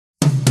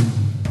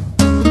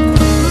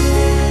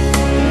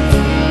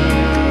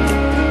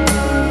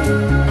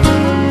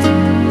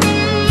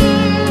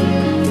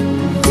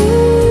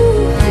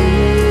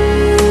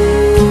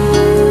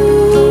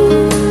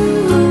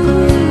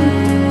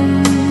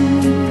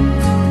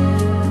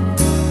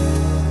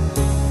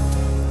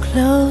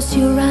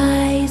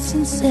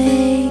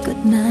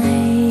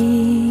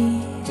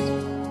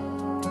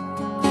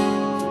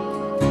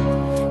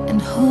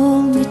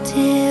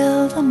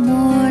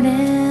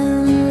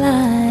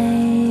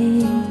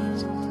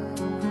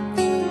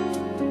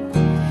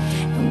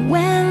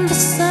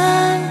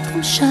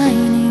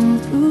shining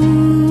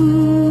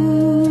through.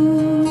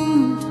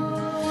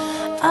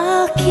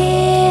 I'll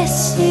kiss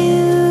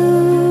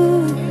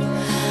you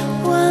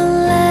one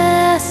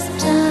last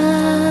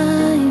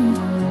time,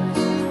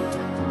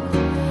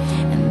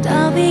 and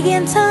I'll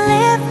begin to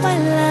live my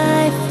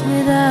life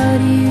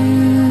without you.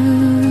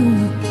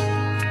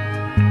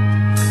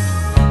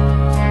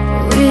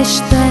 Wish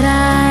that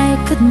I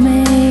could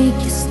make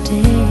you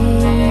stay.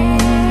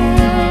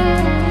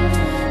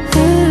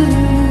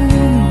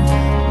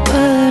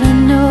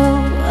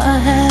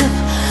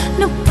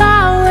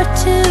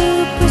 To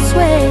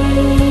persuade,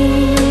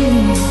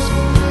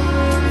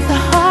 the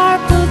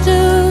heart will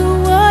do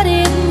what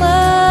it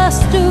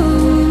must do.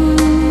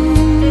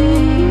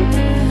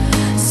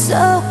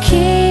 So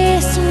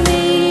kiss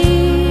me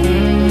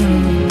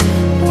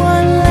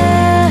one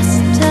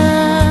last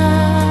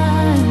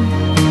time,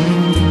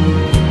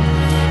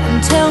 and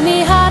tell me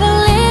how to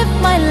live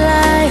my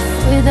life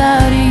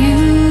without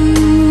you.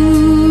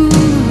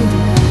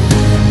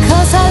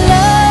 'Cause I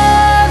love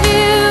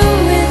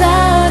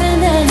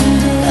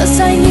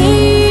I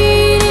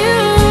need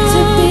you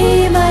to be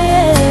my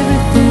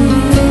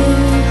everything.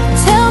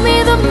 Tell me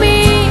the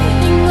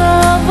meaning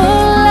of a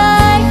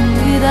life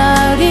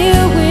without you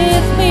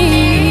with me.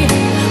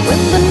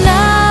 When the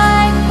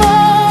night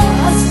falls,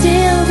 I'll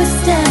still be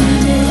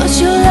standing, 'cause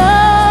you'll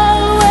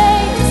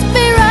always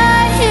be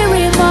right here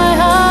in my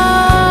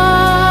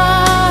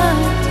heart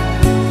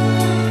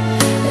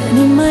and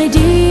in my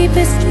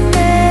deepest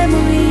memories.